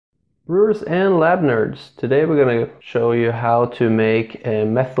Brewers and lab nerds, today we're going to show you how to make a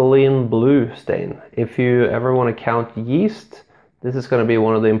methylene blue stain. If you ever want to count yeast, this is going to be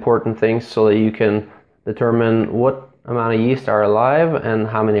one of the important things so that you can determine what amount of yeast are alive and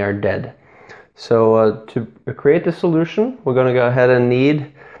how many are dead. So to create the solution, we're going to go ahead and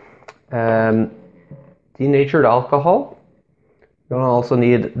need denatured alcohol. You're going to also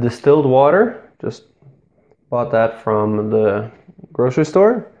need distilled water. Just bought that from the grocery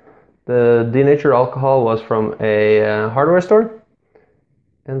store. The denatured alcohol was from a hardware store.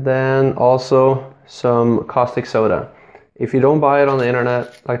 And then also some caustic soda. If you don't buy it on the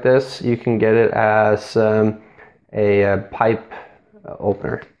internet like this, you can get it as a pipe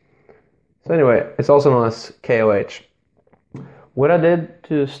opener. So anyway, it's also known as KOH. What I did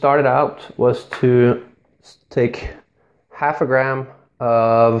to start it out was to take half a gram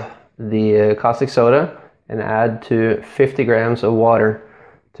of the caustic soda and add to 50 grams of water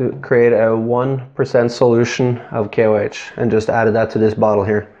to create a 1% solution of KOH, and just added that to this bottle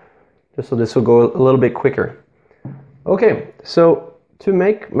here, just so this will go a little bit quicker. Okay, so to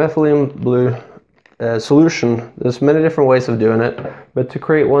make methylene blue solution, there's many different ways of doing it, but to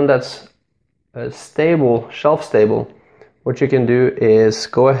create one that's stable, shelf stable, what you can do is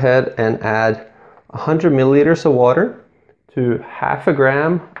go ahead and add 100 milliliters of water to half a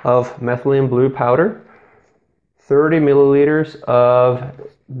gram of methylene blue powder, 30 milliliters of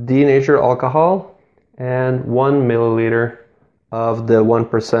denatured alcohol, and 1 milliliter of the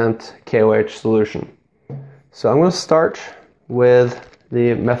 1% KOH solution. So I'm going to start with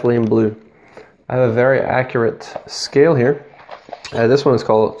the methylene blue. I have a very accurate scale here. This one is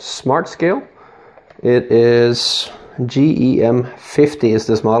called Smart Scale. It is GEM 50 is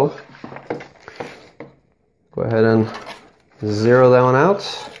this model. Go ahead and zero that one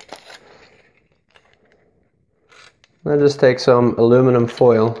out. I'll just take some aluminum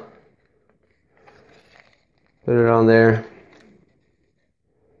foil, put it on there.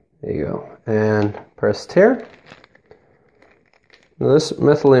 There you go, and press tear. Now this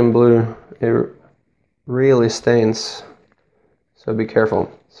methylene blue, it really stains, so be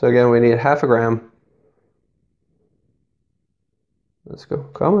careful. So again, we need half a gram. Let's go,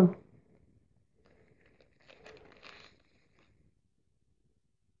 come on.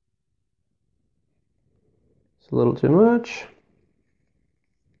 It's a little too much.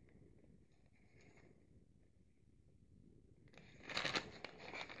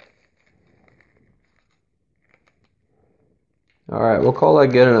 All right, we'll call that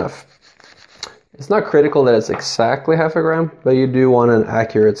good enough. It's not critical that it's exactly half a gram, but you do want an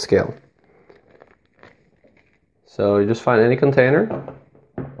accurate scale. So you just find any container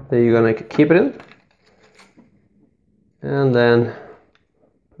that you're going to keep it in, and then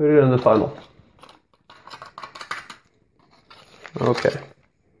put it in the funnel. Okay,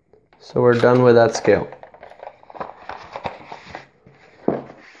 so we're done with that scale.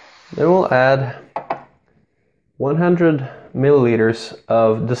 Then we'll add 100 milliliters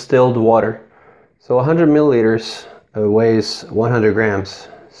of distilled water. So 100 milliliters weighs 100 grams.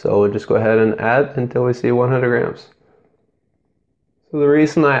 So we'll just go ahead and add until we see 100 grams. So the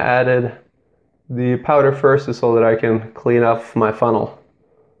reason I added the powder first is so that I can clean up my funnel.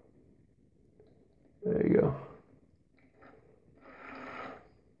 There you go.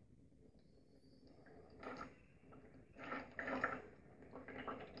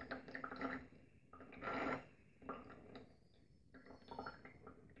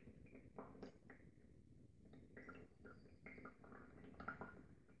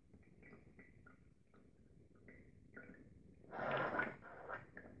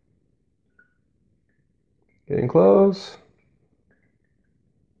 Getting close.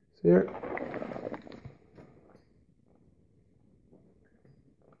 See here.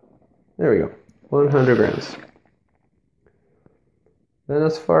 There we go. 100 grams. Then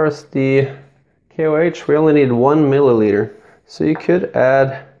as far as the KOH, we only need 1 milliliter. So you could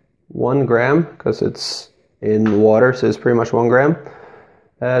add 1 gram, because it's in water, so it's pretty much 1 gram.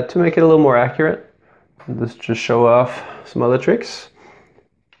 To make it a little more accurate, let's just show off some other tricks.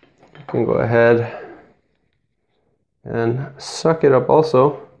 You can go ahead and suck it up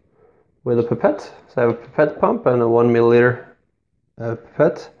also with a pipette. So I have a pipette pump and a 1 milliliter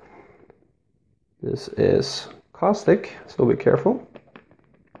pipette. This is caustic, so be careful.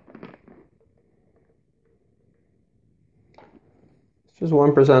 It's just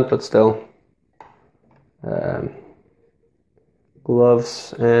 1%, but still.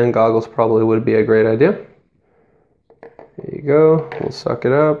 Gloves and goggles probably would be a great idea. There you go, we'll suck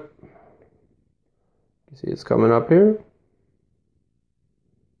it up. You see it's coming up here.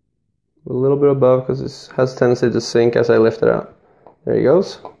 A little bit above because it has a tendency to sink as I lift it out. There he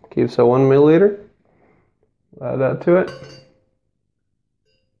goes. keeps a 1 milliliter. Add that to it.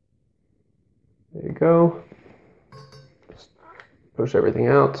 There you go. Just push everything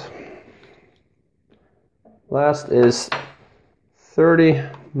out. Last is 30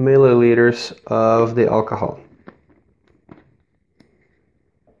 milliliters of the alcohol.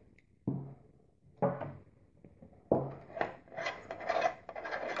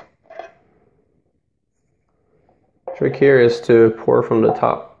 Trick here is to pour from the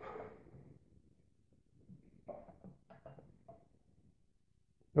top.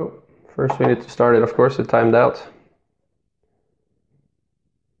 Oh, first we need to start it, of course, it timed out.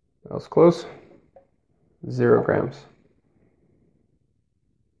 That was close. 0 grams.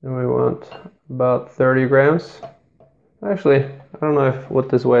 And we want about 30 grams. Actually, I don't know what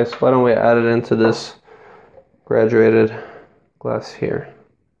this weighs. Why don't we add it into this graduated glass here,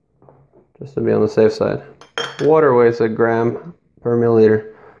 just to be on the safe side. Water weighs a gram per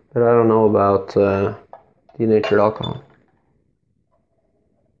milliliter, but I don't know about denatured alcohol.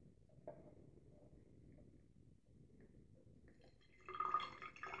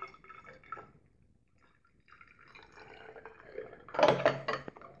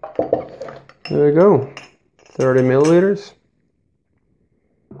 There we go, 30 milliliters.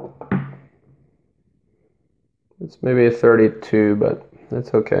 It's maybe a 32, but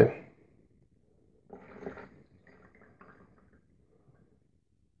that's okay.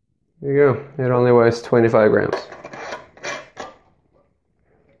 There you go, it only weighs 25 grams.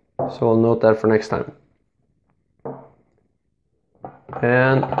 So we'll note that for next time.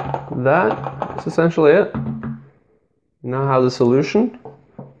 And that is essentially it. You now have the solution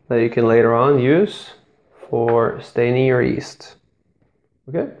that you can later on use for staining your yeast.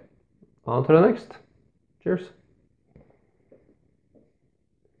 Okay, on to the next. Cheers.